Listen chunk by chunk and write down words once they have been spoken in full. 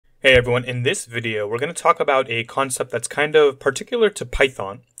Hey everyone, in this video we're going to talk about a concept that's kind of particular to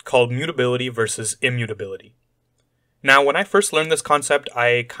Python called mutability versus immutability. Now when I first learned this concept,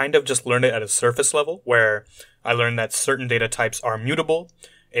 I kind of just learned it at a surface level where I learned that certain data types are mutable,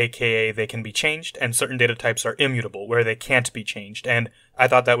 aka they can be changed, and certain data types are immutable, where they can't be changed, and I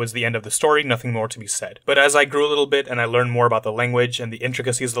thought that was the end of the story, nothing more to be said. But as I grew a little bit and I learned more about the language and the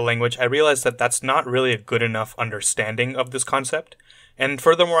intricacies of the language, I realized that that's not really a good enough understanding of this concept. And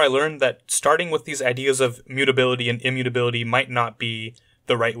furthermore, I learned that starting with these ideas of mutability and immutability might not be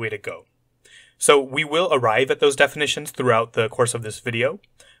the right way to go. So we will arrive at those definitions throughout the course of this video,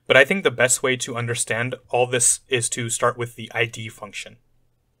 but I think the best way to understand all this is to start with the ID function.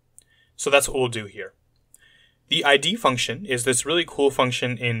 So that's what we'll do here. The ID function is this really cool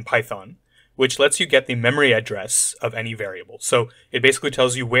function in Python, which lets you get the memory address of any variable. So it basically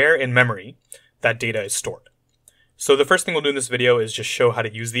tells you where in memory that data is stored. So the first thing we'll do in this video is just show how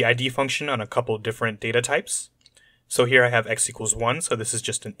to use the ID function on a couple different data types. So here I have x equals 1, so this is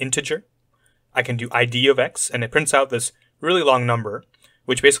just an integer. I can do ID of x, and it prints out this really long number,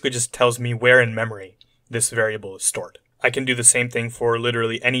 which basically just tells me where in memory this variable is stored. I can do the same thing for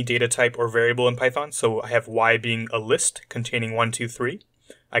literally any data type or variable in Python. So I have y being a list containing 1, 2, 3.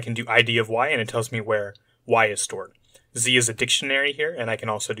 I can do ID of y, and it tells me where y is stored. Z is a dictionary here, and I can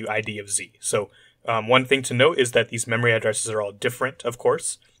also do ID of z. So one thing to note is that these memory addresses are all different, of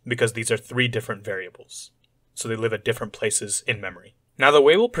course, because these are 3 different variables. So they live at different places in memory. Now the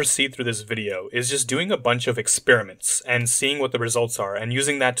way we'll proceed through this video is just doing a bunch of experiments and seeing what the results are and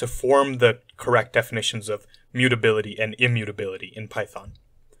using that to form the correct definitions of mutability and immutability in Python.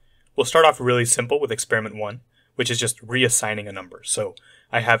 We'll start off really simple with experiment 1, which is just reassigning a number. So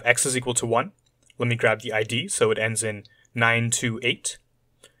I have x is equal to 1. Let me grab the ID, so it ends in 928.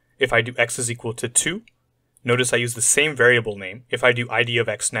 If I do x is equal to 2, notice I use the same variable name. If I do ID of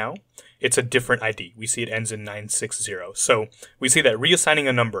x now, it's a different ID. We see it ends in 960. So we see that reassigning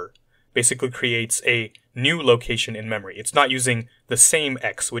a number basically creates a new location in memory. It's not using the same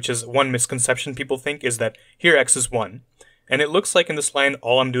x, which is one misconception people think is that here x is 1. And it looks like in this line,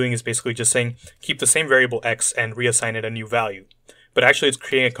 all I'm doing is basically just saying keep the same variable x and reassign it a new value. But actually it's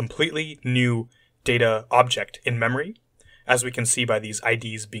creating a completely new data object in memory, as we can see by these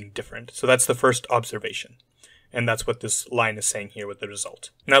IDs being different. So that's the first observation. And that's what this line is saying here with the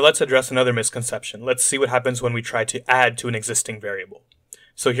result. Now let's address another misconception. Let's see what happens when we try to add to an existing variable.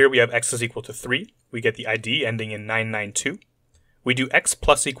 So here we have x is equal to 3. We get the ID ending in 992. We do x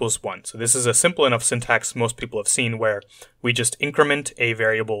plus equals 1. So this is a simple enough syntax most people have seen where we just increment a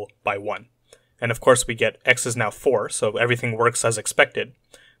variable by 1. And of course we get x is now 4, so everything works as expected.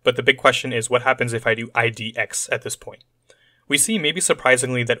 But the big question is what happens if I do ID x at this point? We see, maybe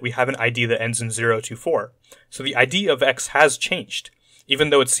surprisingly, that we have an ID that ends in 024. So the ID of x has changed, even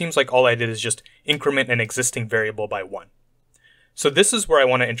though it seems like all I did is just increment an existing variable by 1. So this is where I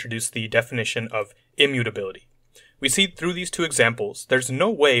want to introduce the definition of immutability. We see through these two examples, there's no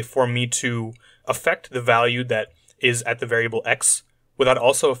way for me to affect the value that is at the variable x without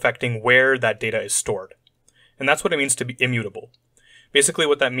also affecting where that data is stored. And that's what it means to be immutable. Basically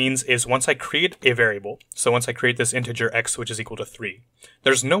what that means is once I create a variable, so once I create this integer x which is equal to 3,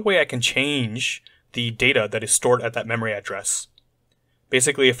 there's no way I can change the data that is stored at that memory address.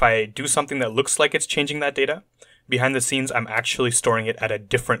 Basically if I do something that looks like it's changing that data, behind the scenes I'm actually storing it at a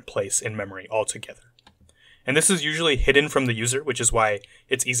different place in memory altogether. And this is usually hidden from the user, which is why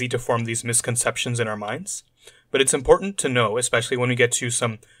it's easy to form these misconceptions in our minds. But it's important to know, especially when we get to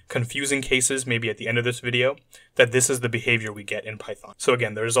some confusing cases, maybe at the end of this video, that this is the behavior we get in Python. So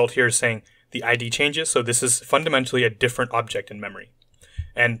again, the result here is saying the ID changes, so this is fundamentally a different object in memory.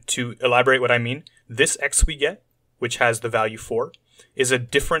 And to elaborate what I mean, this x we get, which has the value 4, is a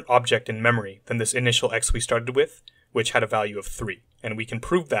different object in memory than this initial x we started with, which had a value of 3. And we can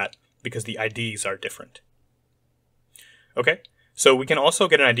prove that because the IDs are different. Okay? So we can also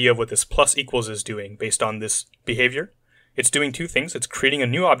get an idea of what this plus equals is doing based on this behavior. It's doing two things. It's creating a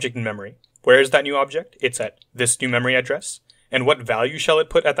new object in memory. Where is that new object? It's at this new memory address. And what value shall it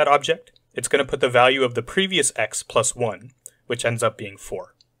put at that object? It's going to put the value of the previous x plus 1, which ends up being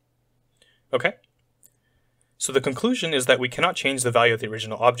 4. Okay? So the conclusion is that we cannot change the value of the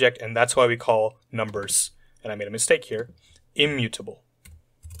original object, and that's why we call numbers, and I made a mistake here, immutable.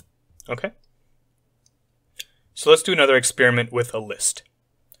 Okay? So let's do another experiment with a list.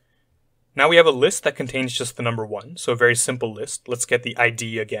 Now we have a list that contains just the number 1, so a very simple list. Let's get the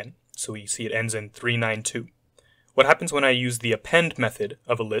ID again. So we see it ends in 392. What happens when I use the append method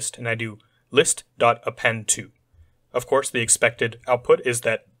of a list and I do list.append2? Of course, the expected output is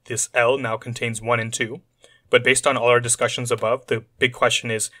that this L now contains 1 and 2, But based on all our discussions above, the big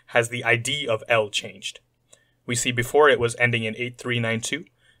question is, has the ID of L changed? We see before it was ending in 8392.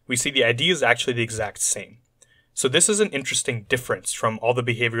 We see the ID is actually the exact same. So this is an interesting difference from all the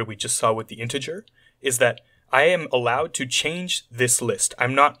behavior we just saw with the integer, is that I am allowed to change this list.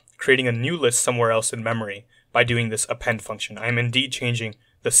 I'm not creating a new list somewhere else in memory by doing this append function. I am indeed changing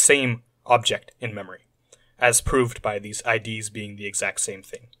the same object in memory, as proved by these IDs being the exact same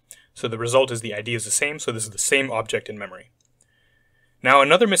thing. So the result is the ID is the same, so this is the same object in memory. Now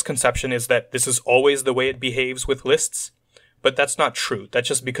another misconception is that this is always the way it behaves with lists, but that's not true. That's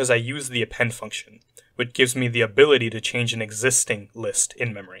just because I use the append function, which gives me the ability to change an existing list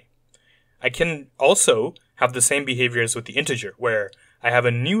in memory. I can also have the same behavior as with the integer, where I have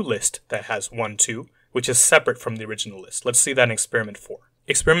a new list that has 1, 2, which is separate from the original list. Let's see that in experiment 4.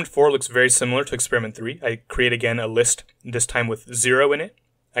 Experiment 4 looks very similar to experiment 3. I create again a list, this time with 0 in it.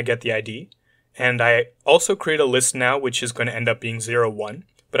 I get the ID. And I also create a list now which is going to end up being 0, 1.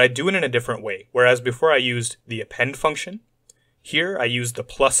 But I do it in a different way. Whereas before I used the append function, here I use the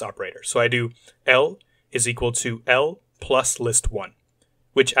plus operator. So I do L is equal to L plus list 1,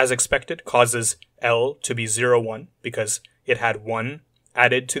 which as expected causes L to be 0, 1 because it had 1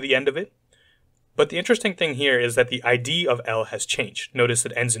 added to the end of it. But the interesting thing here is that the ID of L has changed. Notice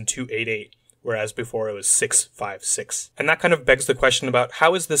it ends in 288. Whereas before it was 656. And that kind of begs the question about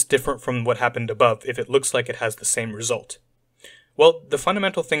how is this different from what happened above if it looks like it has the same result? Well, the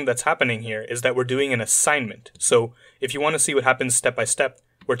fundamental thing that's happening here is that we're doing an assignment. So if you want to see what happens step by step,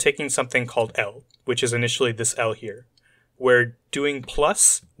 we're taking something called L, which is initially this L here. We're doing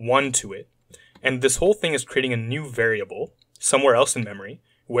plus 1 to it. And this whole thing is creating a new variable somewhere else in memory.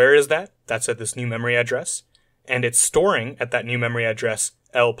 Where is that? That's at this new memory address. And it's storing at that new memory address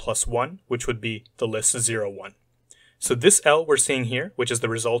L plus 1, which would be the list 0, 1. So this L we're seeing here, which is the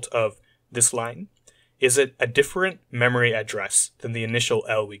result of this line, is a different memory address than the initial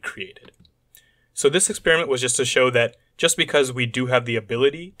L we created. So this experiment was just to show that just because we do have the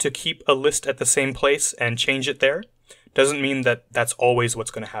ability to keep a list at the same place and change it there, doesn't mean that that's always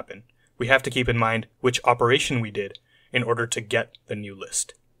what's going to happen. We have to keep in mind which operation we did in order to get the new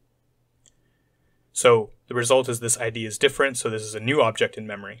list. So the result is this ID is different, so this is a new object in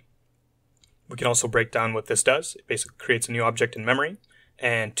memory. We can also break down what this does. It basically creates a new object in memory,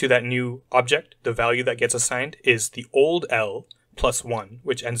 and to that new object, the value that gets assigned is the old L plus 1,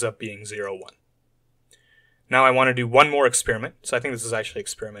 which ends up being 0, 1. Now I want to do one more experiment, so I think this is actually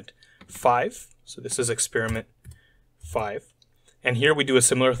experiment 5. So this is experiment 5. And here we do a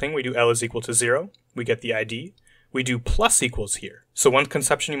similar thing. We do L is equal to 0. We get the ID. We do plus equals here. So one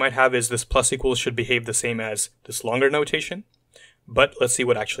conception you might have is this plus equals should behave the same as this longer notation. But let's see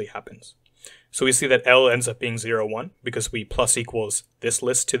what actually happens. So we see that L ends up being 0, 1 because we plus equals this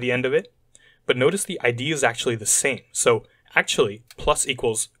list to the end of it. But notice the ID is actually the same. So actually plus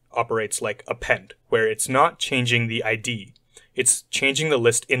equals operates like append, where it's not changing the ID. It's changing the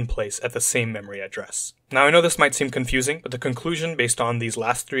list in place at the same memory address. Now I know this might seem confusing, but the conclusion based on these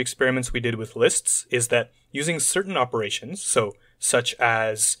last 3 experiments we did with lists is that using certain operations, so such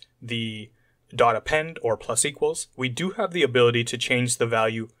as the dot append or plus equals, we do have the ability to change the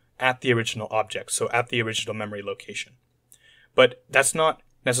value at the original object, so at the original memory location. But that's not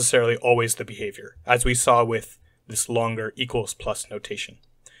necessarily always the behavior, as we saw with this longer equals plus notation.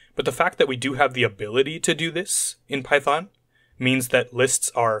 But the fact that we do have the ability to do this in Python means that lists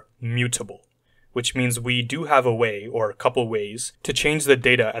are mutable, which means we do have a way, or a couple ways, to change the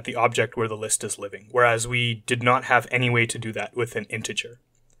data at the object where the list is living, whereas we did not have any way to do that with an integer.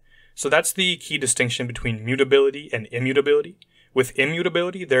 So that's the key distinction between mutability and immutability. With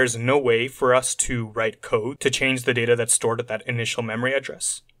immutability, there's no way for us to write code to change the data that's stored at that initial memory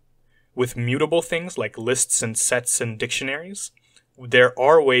address. With mutable things like lists and sets and dictionaries, there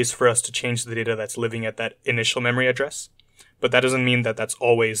are ways for us to change the data that's living at that initial memory address. But that doesn't mean that that's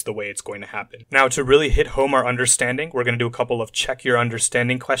always the way it's going to happen. Now, to really hit home our understanding, we're going to do a couple of check your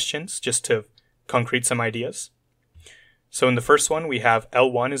understanding questions just to concrete some ideas. So in the first one, we have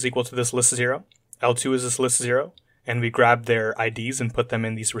L1 is equal to this list 0, L2 is this list 0, and we grab their IDs and put them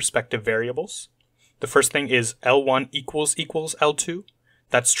in these respective variables. The first thing is L1 equals L2.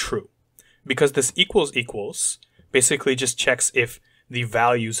 That's true. Because this equals basically just checks if the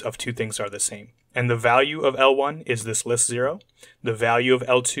values of two things are the same. And the value of L1 is this list 0. The value of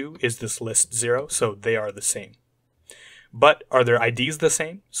L2 is this list 0, so they are the same. But are their IDs the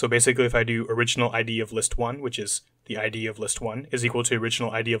same? So basically if I do original ID of list 1, which is the ID of list 1, is equal to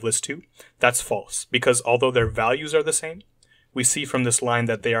original ID of list 2, that's false. Because although their values are the same, we see from this line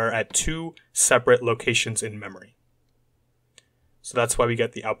that they are at 2 separate locations in memory. So that's why we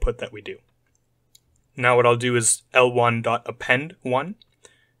get the output that we do. Now what I'll do is L1.append 1,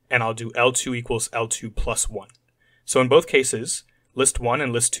 and I'll do L2 equals L2 plus 1. So in both cases, list 1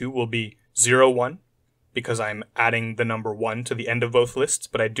 and list 2 will be 0, 1, because I'm adding the number 1 to the end of both lists,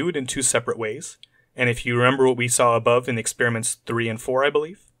 but I do it in two separate ways. And if you remember what we saw above in experiments 3 and 4, I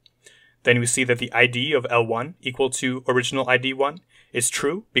believe, then we see that the ID of L1 equal to original ID 1 is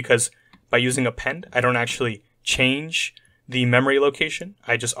true, because by using append, I don't actually change the memory location.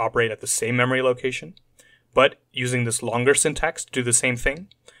 I just operate at the same memory location. But using this longer syntax to do the same thing,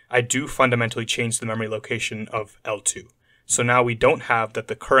 I do fundamentally change the memory location of L2. So now we don't have that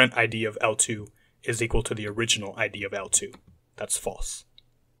the current ID of L2 is equal to the original ID of L2. That's false.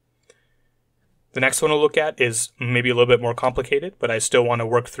 The next one we'll look at is maybe a little bit more complicated, but I still want to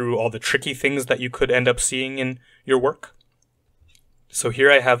work through all the tricky things that you could end up seeing in your work. So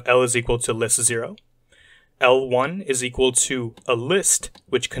here I have L is equal to list 0. L1 is equal to a list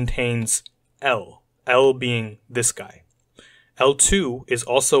which contains L, L being this guy. L2 is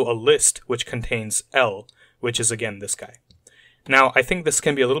also a list which contains L, which is again this guy. Now, I think this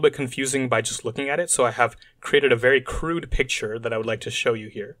can be a little bit confusing by just looking at it, so I have created a very crude picture that I would like to show you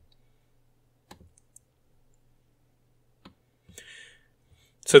here.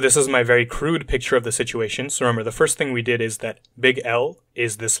 So this is my very crude picture of the situation. So remember, the first thing we did is that big L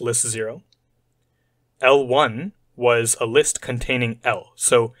is this list 0. L1 was a list containing L.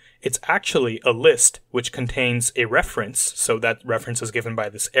 So it's actually a list which contains a reference, so that reference is given by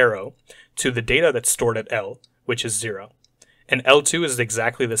this arrow, to the data that's stored at L, which is 0. And L2 is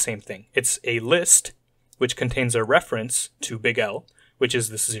exactly the same thing. It's a list which contains a reference to big L, which is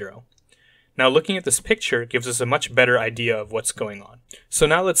this 0. Now looking at this picture gives us a much better idea of what's going on. So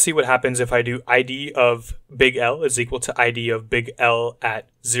now let's see what happens if I do ID of big L is equal to ID of big L at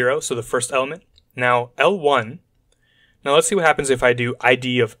 0, so the first element. Now L1, now let's see what happens if I do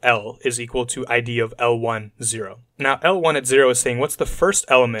ID of L is equal to ID of L1, 0. Now L1 at 0 is saying what's the first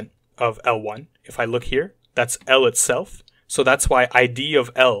element of L1? If I look here, that's L itself. So that's why ID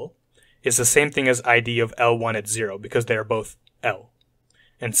of L is the same thing as ID of L1 at 0, because they are both L.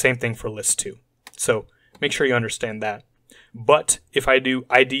 And same thing for list 2. So make sure you understand that. But if I do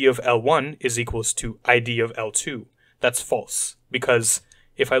ID of L1 is equals to ID of L2, that's false. Because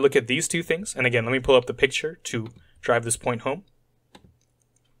if I look at these two things, and again, let me pull up the picture to drive this point home.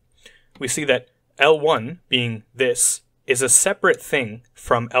 We see that L1, being this, is a separate thing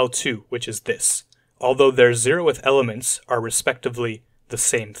from L2, which is this, although their zeroth elements are respectively the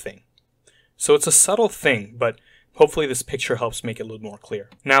same thing. So it's a subtle thing, but hopefully this picture helps make it a little more clear.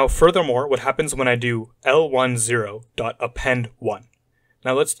 Now, furthermore, what happens when I do L10.append 1?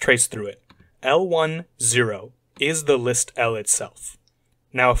 Now let's trace through it. L10 is the list L itself.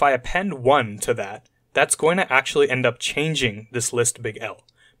 Now, if I append 1 to that, that's going to actually end up changing this list big L,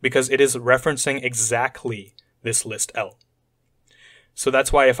 because it is referencing exactly this list L. So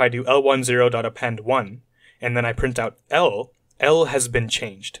that's why if I do L10.append 1, and then I print out L, L has been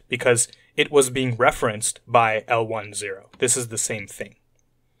changed, because it was being referenced by L10. This is the same thing.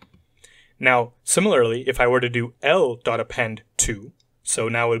 Now, similarly, if I were to do L.append 2, so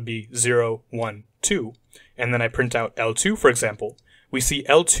now it would be 0, 1, 2, and then I print out L2, for example, we see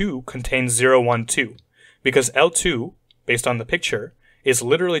L2 contains 0, 1, 2, because L2, based on the picture, is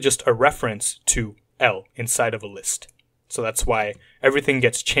literally just a reference to L inside of a list. So that's why everything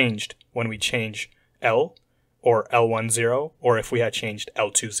gets changed when we change L, or L10, or if we had changed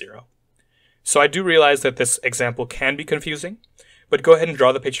L20. So I do realize that this example can be confusing, but go ahead and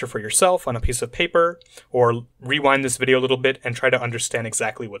draw the picture for yourself on a piece of paper, or rewind this video a little bit and try to understand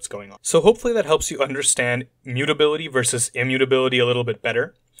exactly what's going on. So hopefully that helps you understand mutability versus immutability a little bit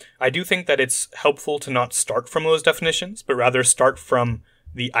better. I do think that it's helpful to not start from those definitions, but rather start from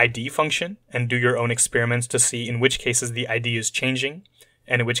the ID function and do your own experiments to see in which cases the ID is changing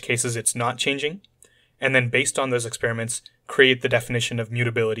and in which cases it's not changing. And then based on those experiments, create the definition of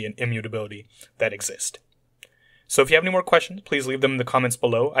mutability and immutability that exist. So if you have any more questions, please leave them in the comments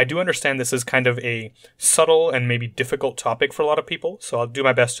below. I do understand this is kind of a subtle and maybe difficult topic for a lot of people, so I'll do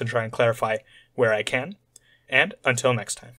my best to try and clarify where I can. And until next time.